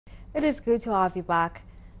It is good to have you back.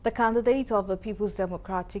 The candidate of the People's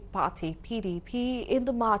Democratic Party, PDP, in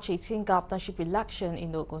the March 18 governorship election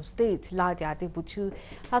in Ogun State, Abiodun'S,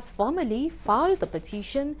 has formally filed the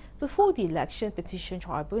petition before the Election Petition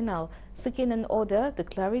Tribunal, seeking an order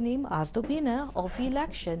declaring him as the winner of the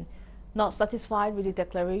election. Not satisfied with the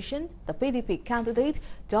declaration, the PDP candidate,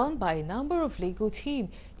 done by a number of legal team,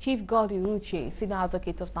 Chief Godi Uche, Senior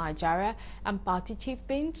Advocate of Nigeria, and Party Chief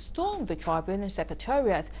Bin, stormed the Tribunal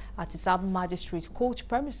Secretariat at the Sabon Magistrate Court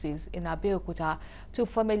premises in Abiodun'S to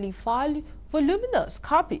formally file voluminous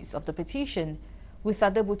copies of the petition. With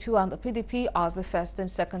Adebutu and the PDP as the first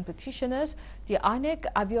and second petitioners, the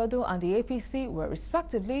INEC, Abiodun, and the APC were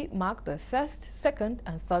respectively marked the first, second,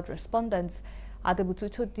 and third respondents.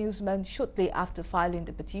 Adebutu told newsmen shortly after filing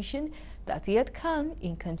the petition that he had come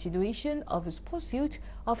in continuation of his pursuit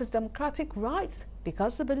of his democratic rights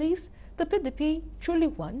because he believes the PDP truly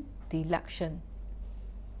won the election.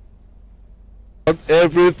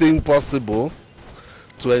 Everything possible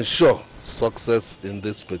to ensure success in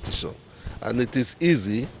this petition, and it is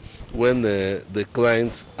easy when the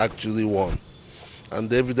client actually won and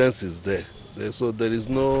the evidence is there. So there is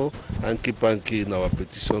no hanky-panky in our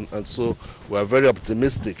petition, and so we are very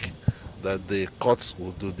optimistic that the courts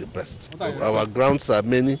will do the best. Our grounds are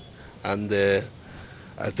many, and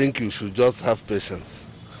I think you should just have patience.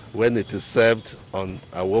 When it is served on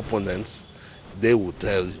our opponents, they will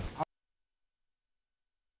tell you.